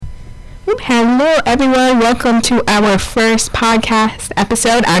Hello, everyone. Welcome to our first podcast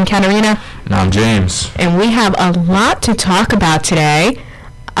episode. I'm Katarina. And I'm James. And we have a lot to talk about today.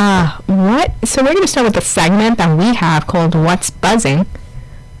 So we're going to start with the segment that we have called What's Buzzing.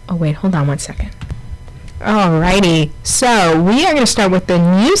 Oh, wait, hold on one second. Alrighty. So we are going to start with the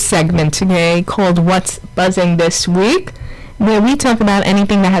new segment today called What's Buzzing This Week, where we talk about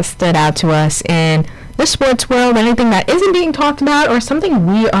anything that has stood out to us in the sports world, anything that isn't being talked about, or something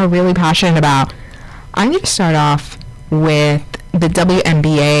we are really passionate about. I'm going to start off with the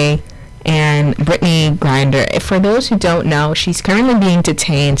WNBA and Brittney Griner. For those who don't know, she's currently being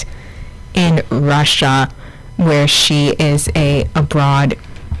detained in Russia, where she is a abroad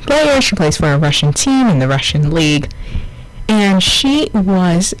player. She plays for a Russian team in the Russian league. And she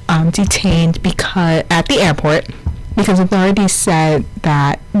was detained at the airport because authorities said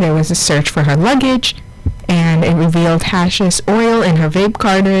that there was a search for her luggage and it revealed hashish oil in her vape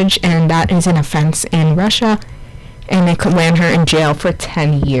cartridge, and that is an offense in Russia, and it could land her in jail for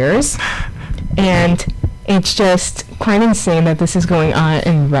 10 years. And it's just quite insane that this is going on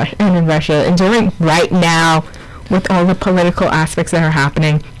in Russia, and during right now with all the political aspects that are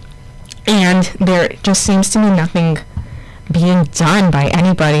happening, and there just seems to be nothing being done by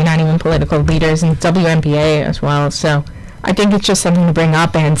anybody, not even political leaders, and WNBA as well. So I think it's just something to bring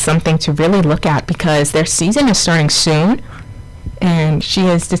up and something to really look at, because their season is starting soon, and she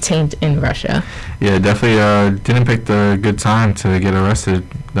is detained in Russia. Yeah, definitely didn't pick the good time to get arrested,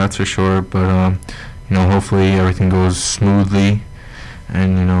 that's for sure. But, hopefully everything goes smoothly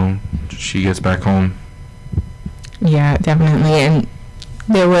and, she gets back home. Yeah, definitely. And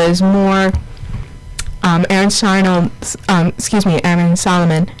there was more. Aaron Solomon,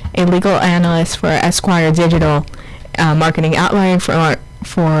 a legal analyst for Esquire Digital, marketing outline for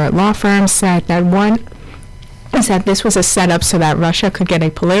law firms, said that this was a setup so that Russia could get a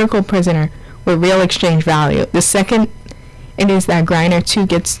political prisoner with real exchange value. The second, it is that Griner too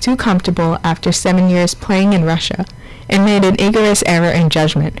gets too comfortable after 7 years playing in Russia and made an egregious error in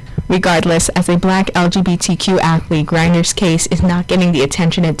judgment. Regardless, as a black LGBTQ athlete, Griner's case is not getting the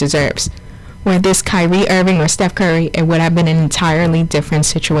attention it deserves. Were this Kyrie Irving or Steph Curry, it would have been an entirely different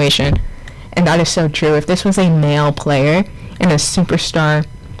situation. And that is so true. If this was a male player and a superstar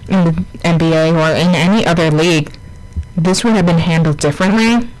in the NBA or in any other league, this would have been handled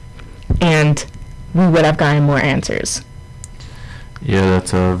differently, and we would have gotten more answers. Yeah,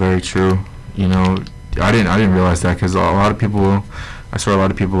 that's very true. I didn't realize that, because I saw a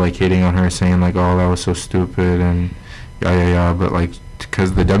lot of people like hating on her, saying like, oh, that was so stupid and yeah, but like,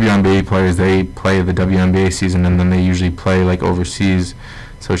 because the WNBA players, they play the WNBA season and then they usually play like overseas.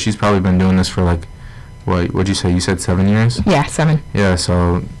 So she's probably been doing this for like, what'd you say? You said 7 years? Yeah, 7. Yeah,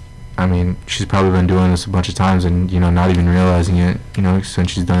 so, I mean, she's probably been doing this a bunch of times and, not even realizing it.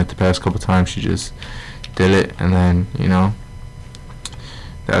 Since she's done it the past couple times, she just did it, and then,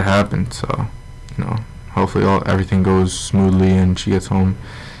 that happened. So, hopefully everything goes smoothly and she gets home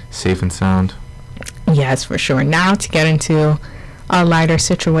safe and sound. Yes, for sure. Now to get into a lighter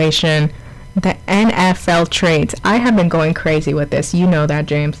situation, the NFL trades. I have been going crazy with this. You know that,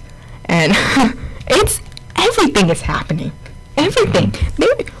 James. And everything is happening. Everything.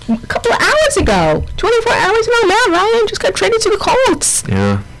 A couple of hours ago, 24 hours ago, Matt Ryan just got traded to the Colts.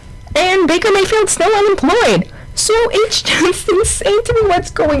 Yeah. And Baker Mayfield's still unemployed. So it's just insane to me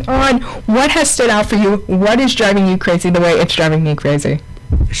what's going on. What has stood out for you? What is driving you crazy the way it's driving me crazy?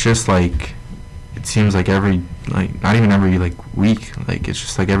 It's just like, it seems like not even every week, it's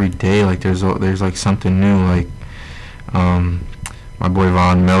just like every day, there's like something new, my boy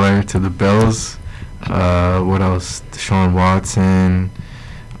Von Miller to the Bills, what else, Deshaun Watson,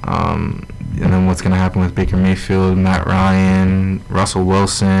 and then what's going to happen with Baker Mayfield, Matt Ryan, Russell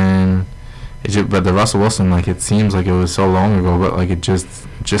Wilson. But the Russell Wilson, it seems like it was so long ago, but it just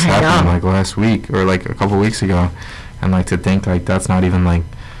happened last week or a couple weeks ago, and to think that's not even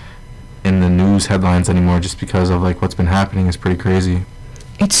in the news headlines anymore, just because of what's been happening, is pretty crazy.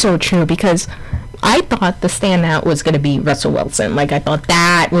 It's so true, because I thought the standout was going to be Russell Wilson. I thought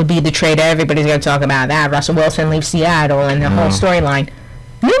that would be the trade everybody's going to talk about, that Russell Wilson leaves Seattle and the whole storyline.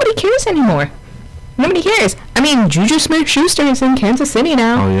 Nobody cares anymore. Nobody cares. I mean, Juju Smith-Schuster is in Kansas City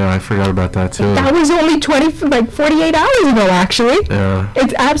now. Oh, yeah, I forgot about that, too. That was only 48 hours ago, actually. Yeah.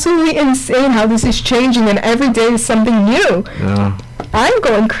 It's absolutely insane how this is changing, and every day is something new. Yeah. I'm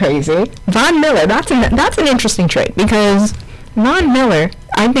going crazy. Von Miller, that's an interesting trade, because Von Miller,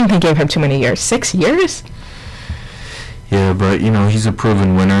 I think they gave him too many years. 6 years? Yeah, but, he's a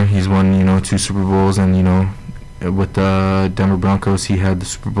proven winner. He's won, 2 Super Bowls, and, with the Denver Broncos, he had the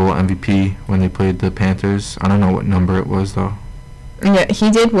Super Bowl MVP when they played the Panthers. I don't know what number it was, though. Yeah, he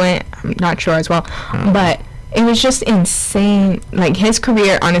did win. I'm not sure as well. But it was just insane. Like, his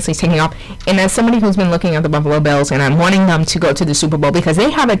career, honestly, is taking off. And as somebody who's been looking at the Buffalo Bills, and I'm wanting them to go to the Super Bowl because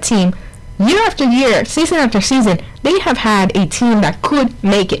they have a team, year after year, season after season, they have had a team that could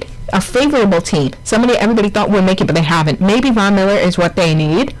make it. A favorable team. Somebody everybody thought would make it, but they haven't. Maybe Von Miller is what they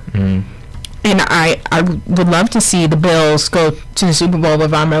need. Mm. And I would love to see the Bills go to the Super Bowl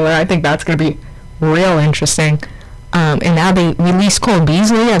with Von Miller. I think that's going to be real interesting. And now they released Cole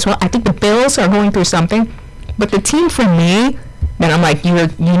Beasley as well. I think the Bills are going through something. But the team for me, then I'm like, you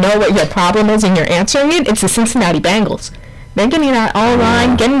know what your problem is and you're answering it, it's the Cincinnati Bengals. They're getting that all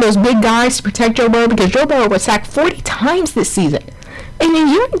line, getting those big guys to protect Joe Burrow because Joe Burrow was sacked 40 times this season. I mean,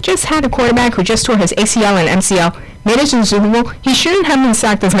 you just had a quarterback who just tore his ACL and MCL, made it to the Super Bowl. He shouldn't have been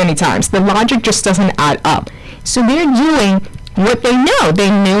sacked as many times. The logic just doesn't add up. So they're doing what they know.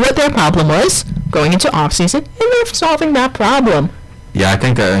 They knew what their problem was going into offseason, and they're solving that problem. Yeah, I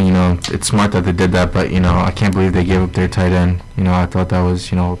think that, it's smart that they did that, but, I can't believe they gave up their tight end. I thought that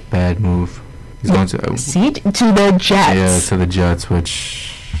was, a bad move. He's going to the Jets. Yeah, to the Jets,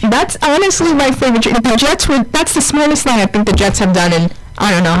 which... That's honestly my favorite. The Jets that's the smartest thing I think the Jets have done in,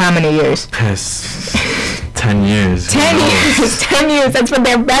 I don't know how many years. 10 years. 10 years. 10 years. That's been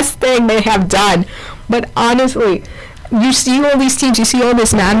their best thing they have done. But honestly, you see all these teams, you see all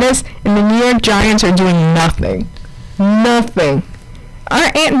this madness, and the New York Giants are doing nothing. Nothing.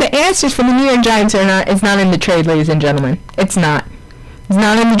 The answers for the New York Giants is not in the trade, ladies and gentlemen. It's not. It's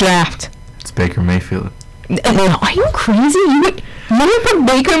not in the draft. It's Baker Mayfield. Are you crazy? You would put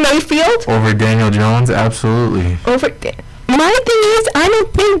Baker Mayfield over Daniel Jones? Absolutely. My thing is, I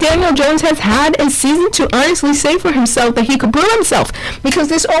don't think Daniel Jones has had a season to honestly say for himself that he could prove himself. Because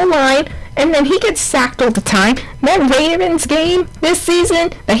this O-line, and then he gets sacked all the time. That Ravens game this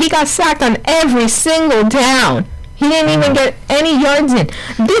season, that he got sacked on every single down. He didn't even get any yards in.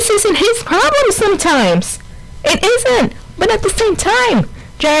 This isn't his problem sometimes. It isn't. But at the same time,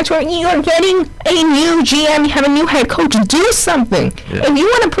 Giants, you're getting a new GM, you have a new head coach, do something. Yeah. If you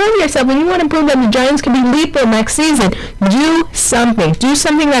want to prove yourself, and you want to prove that the Giants can be lethal next season, do something. Do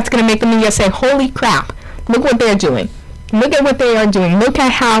something that's going to make the media say, holy crap, look what they're doing. Look at what they are doing. Look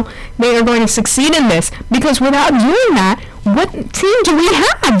at how they are going to succeed in this. Because without doing that, what team do we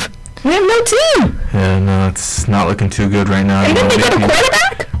have? We have no team. Yeah, no, it's not looking too good right now. And then they get a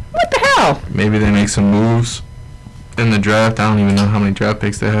quarterback? What the hell? Maybe they make some moves in the draft. I don't even know how many draft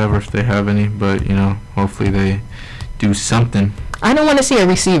picks they have or if they have any, but hopefully they do something. I don't want to see a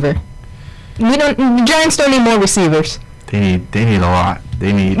receiver. The Giants don't need more receivers. They need a lot.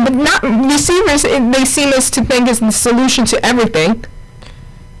 But not receivers. They seem as to think is the solution to everything.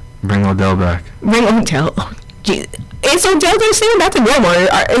 Bring Odell back. Bring Odell. Is Odell going to stay? That's a good one.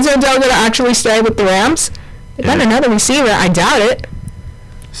 Is Odell going to actually stay with the Rams? They got another receiver. I doubt it.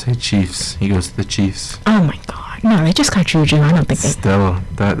 Say Chiefs. He goes to the Chiefs. Oh my God! No, they just got Juju. I don't think still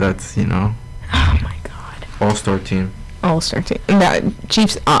that's Oh my God! All-star team. All-star team. The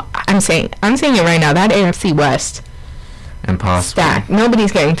Chiefs. I'm saying it right now. That AFC West. Impossible. Stack.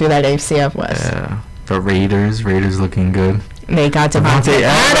 Nobody's getting through that AFC West. Yeah. The Raiders looking good. They got Devontae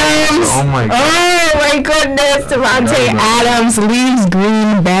Adams. Oh my God. Oh my goodness! Devontae Adams leaves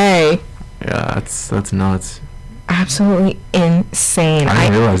Green Bay. Yeah, that's nuts. Absolutely insane. I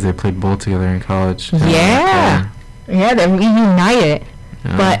didn't realize they played both together in college. Yeah, they're reunited.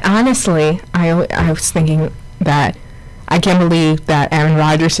 Yeah. But honestly, I was thinking that I can't believe that Aaron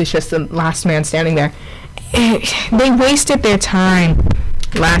Rodgers is just the last man standing there. They wasted their time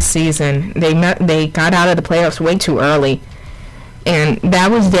last season. They got out of the playoffs way too early, and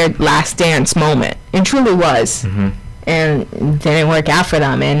that was their last dance moment. It truly was. Mm-hmm. And didn't work out for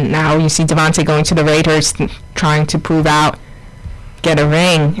them. And now you see Devontae going to the Raiders, trying to prove out, get a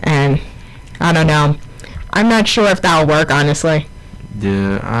ring. And I don't know. I'm not sure if that'll work, honestly.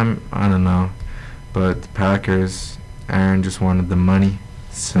 Yeah, I don't know. But the Packers, Aaron just wanted the money.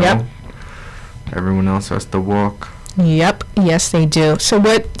 So yep. Everyone else has to walk. Yep. Yes, they do. So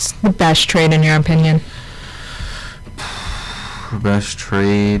what's the best trade in your opinion? Best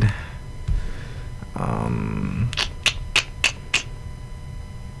trade?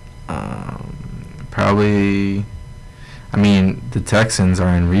 Probably, the Texans are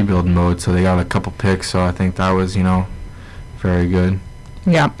in rebuild mode, so they got a couple picks, so I think that was, very good.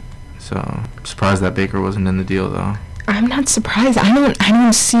 Yep. So, I'm surprised that Baker wasn't in the deal, though. I'm not surprised. I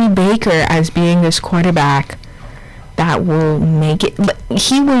don't see Baker as being this quarterback that will make it. But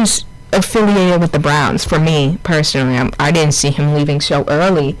he was affiliated with the Browns, for me, personally. I didn't see him leaving so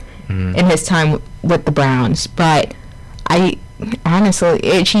early in his time with the Browns, but honestly,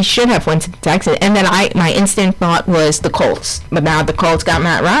 he should have went to the Texans. And then my instant thought was the Colts. But now the Colts got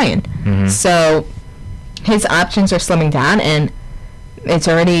Matt Ryan. Mm-hmm. So his options are slimming down, and it's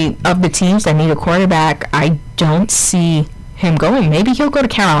already of the teams that need a quarterback. I don't see him going. Maybe he'll go to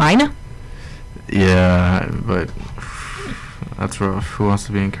Carolina. Yeah, but that's rough. Who wants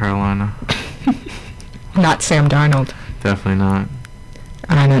to be in Carolina? Not Sam Darnold. Definitely not.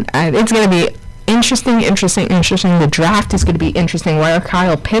 It's going to be interesting. The draft is going to be interesting where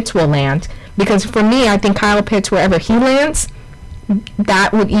Kyle Pitts will land. Because for me, I think Kyle Pitts, wherever he lands,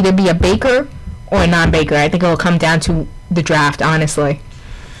 that would either be a Baker or a non-Baker. I think it will come down to the draft, honestly.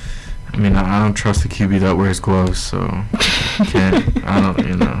 I mean, I don't trust the QB that wears gloves, so can't have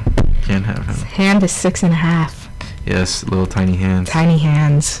him. His hand is 6.5. Yes, little tiny hands. Tiny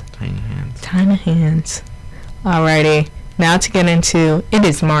hands. Alrighty. Now to get into, it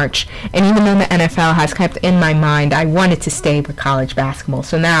is March, and even though the NFL has kept in my mind, I wanted to stay with college basketball.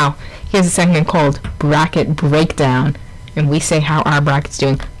 So now, here's a segment called Bracket Breakdown, and we say how our bracket's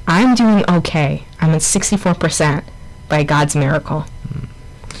doing. I'm doing okay. I'm at 64% by God's miracle.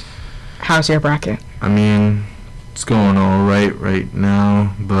 How's your bracket? I mean, it's going all right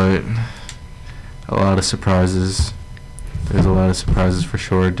now, but a lot of surprises. There's a lot of surprises for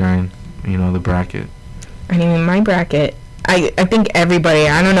sure during, the bracket. I mean, my bracket, I think everybody,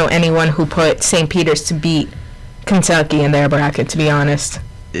 I don't know anyone who put St. Peter's to beat Kentucky in their bracket, to be honest.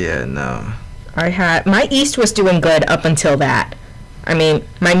 Yeah, no. My East was doing good up until that. I mean,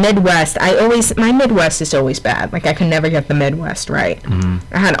 my Midwest is always bad. Like, I can never get the Midwest right.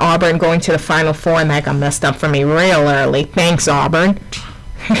 Mm-hmm. I had Auburn going to the Final Four, and that got messed up for me real early. Thanks, Auburn.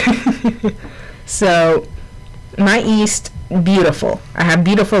 So, my East, beautiful. I have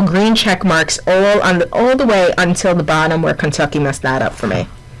beautiful green check marks all the way until the bottom where Kentucky messed that up for me.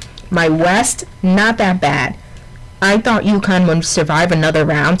 My West, not that bad. I thought UConn would survive another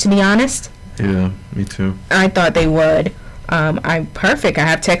round, to be honest. Yeah, me too. I thought they would. I'm perfect. I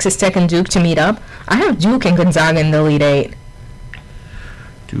have Texas Tech and Duke to meet up. I have Duke and Gonzaga in the Elite Eight.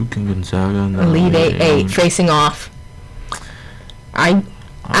 Duke and Gonzaga in the Elite Eight facing off.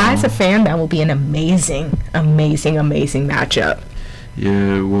 As a fan, that will be an amazing matchup.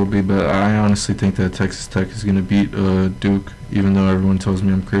 Yeah, it will be, but I honestly think that Texas Tech is going to beat Duke, even though everyone tells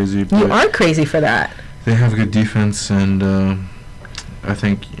me I'm crazy. You are crazy for that. They have good defense, and I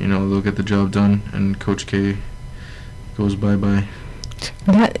think, they'll get the job done, and Coach K goes bye-bye.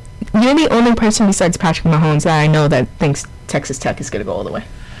 You're the only person besides Patrick Mahomes that I know that thinks Texas Tech is going to go all the way.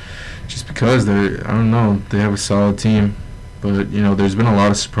 Just because they have a solid team. But, there's been a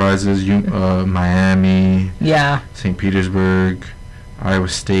lot of surprises. Miami, yeah, St. Petersburg, Iowa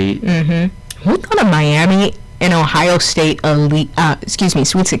State. Mm-hmm. Who thought of Miami and Ohio State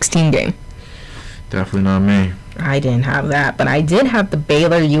Sweet 16 game? Definitely not me. I didn't have that, but I did have the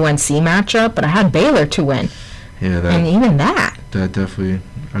Baylor-UNC matchup, but I had Baylor to win. Yeah, and even that. That definitely,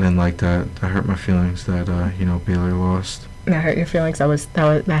 I didn't like that. That hurt my feelings that, Baylor lost. That hurt your feelings?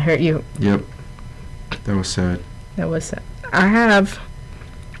 That hurt you? Yep. That was sad. That was sad. I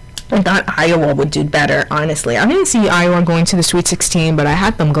thought Iowa would do better, honestly. I didn't see Iowa going to the Sweet 16, but I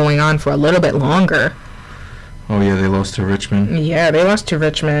had them going on for a little bit longer. Oh, yeah, they lost to Richmond? Yeah, they lost to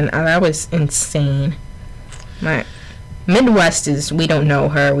Richmond. That was insane. My Midwest we don't know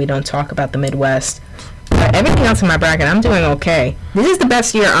her. We don't talk about the Midwest. But everything else in my bracket, I'm doing okay. This is the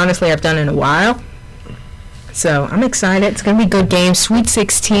best year, honestly, I've done in a while. So, I'm excited. It's going to be good games. Sweet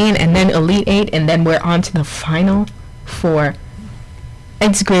 16, and then Elite 8, and then we're on to the Final Four.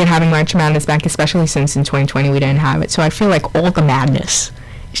 It's great having March Madness back, especially since in 2020 we didn't have it. So I feel like all the madness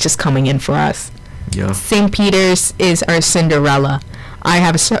is just coming in for us. Yeah. St. Peter's is our Cinderella. I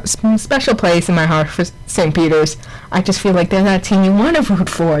have a special place in my heart for St. Peter's. I just feel like they're that team you want to root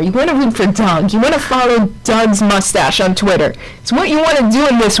for. You want to root for Doug. You want to follow Doug's mustache on Twitter. It's what you want to do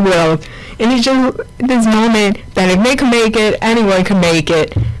in this world. And it's just this moment that if they can make it, anyone can make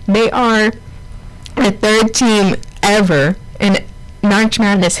it. They are the third team ever in March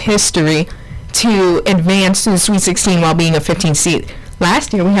Madness history to advance to the Sweet 16 while being a 15th seed.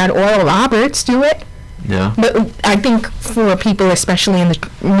 Last year we had Oral Roberts do it. Yeah. But I think for people, especially in the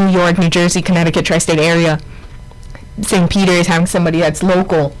New York, New Jersey, Connecticut, tri-state area, St. Peter is having somebody that's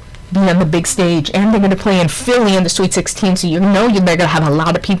local be on the big stage, and they're going to play in Philly in the Sweet 16, so they're going to have a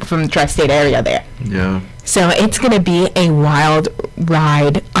lot of people from the tri-state area there. Yeah. So it's going to be a wild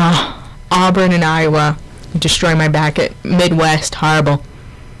ride. Auburn and Iowa destroy my bracket. Midwest, horrible.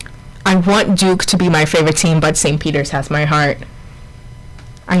 I want Duke to be my favorite team, but St. Peter's has my heart.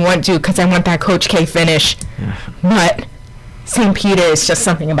 I want Duke because I want that Coach K finish. Yeah. But St. Peter is just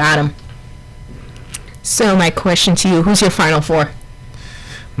something about him. So my question to you, who's your Final Four?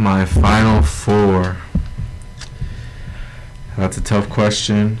 My Final Four. That's a tough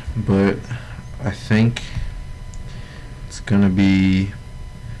question, but I think it's going to be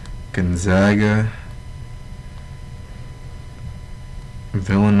Gonzaga,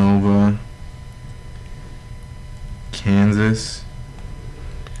 Villanova, Kansas,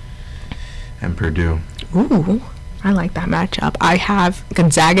 and Purdue. Ooh, I like that matchup. I have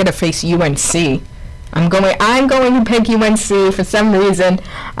Gonzaga to face UNC. I'm going to pick UNC for some reason.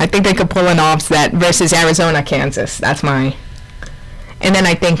 I think they could pull an upset versus Arizona, Kansas. That's my. And then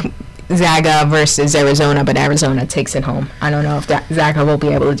I think Zaga versus Arizona, but Arizona takes it home. I don't know if Zaga will be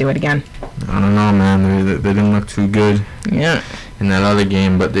able to do it again. I don't know, man. They didn't look too good. Yeah. In that other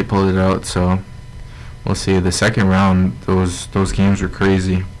game, but they pulled it out. So we'll see. The second round, those games were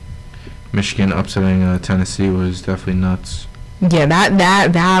crazy. Michigan upsetting Tennessee was definitely nuts. Yeah,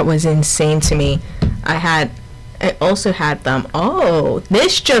 that was insane to me. I also had them. Oh,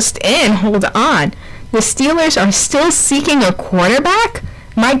 this just in. Hold on. The Steelers are still seeking a quarterback.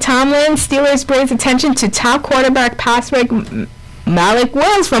 Mike Tomlin, Steelers brings attention to top quarterback prospect Malik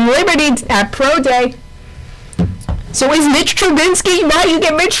Willis from Liberty at Pro Day. So is Mitch Trubisky? Why do you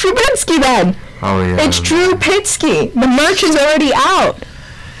get Mitch Trubisky then? Oh, yeah. It's Drew Pinsky. The merch is already out.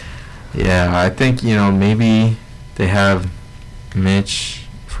 Yeah, I think, maybe they have Mitch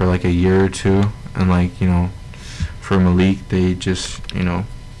for like a year or two, and for Malik, they just,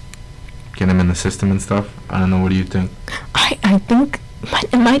 get him in the system and stuff. I don't know. What do you think? I think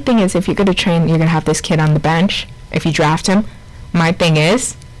my thing is, if you're going to train, you're going to have this kid on the bench if you draft him. My thing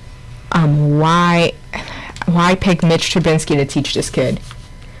is, why pick Mitch Trubisky to teach this kid?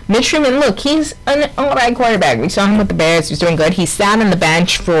 Mitch Trubisky, look, he's an alright quarterback. We saw him with the Bears. He was doing good. He sat on the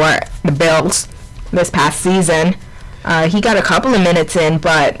bench for the Bills this past season. He got a couple of minutes in,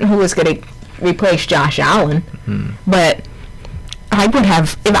 but who was going to replace Josh Allen? Mm-hmm. But I would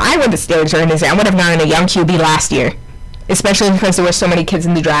have, if I were the Steelers organization, I would have gotten a young QB last year, especially because there were so many kids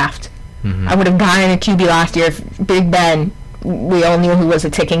in the draft. Mm-hmm. I would have gotten a QB last year if Big Ben, we all knew he was a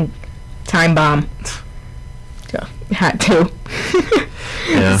ticking time bomb. So, had to.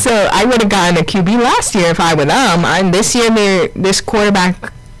 Yeah. So I would have gotten a QB last year if I were them. And this year, this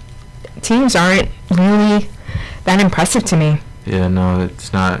quarterback teams aren't really that impressive to me. Yeah, no,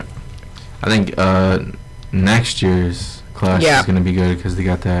 it's not. I think next year's class is going to be good because they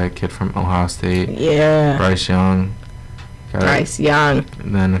got that kid from Ohio State. Yeah. Bryce Young. Bryce Young.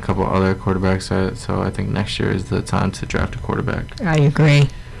 And then a couple other quarterbacks. So I think next year is the time to draft a quarterback. I agree.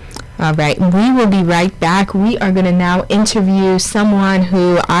 All right. We will be right back. We are going to now interview someone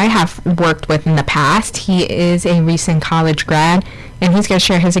who I have worked with in the past. He is a recent college grad, and he's going to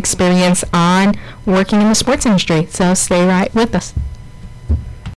share his experience on working in the sports industry. So stay right with us.